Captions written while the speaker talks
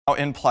Out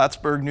in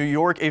Plattsburgh, New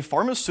York, a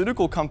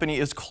pharmaceutical company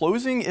is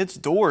closing its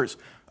doors.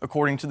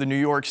 According to the New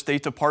York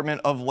State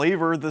Department of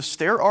Labor, the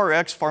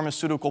SterRX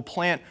pharmaceutical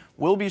plant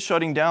will be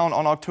shutting down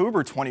on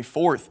October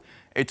 24th.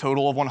 A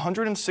total of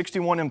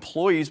 161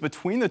 employees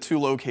between the two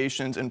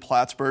locations in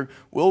Plattsburgh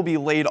will be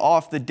laid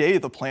off the day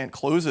the plant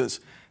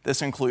closes.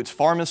 This includes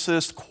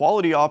pharmacists,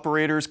 quality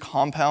operators,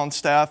 compound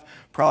staff,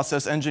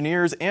 process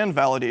engineers, and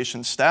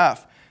validation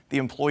staff. The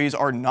employees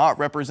are not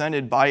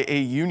represented by a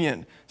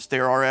union.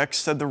 SterRX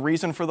said the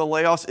reason for the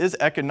layoffs is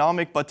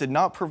economic, but did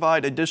not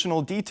provide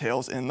additional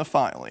details in the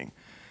filing.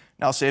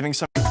 Now saving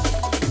some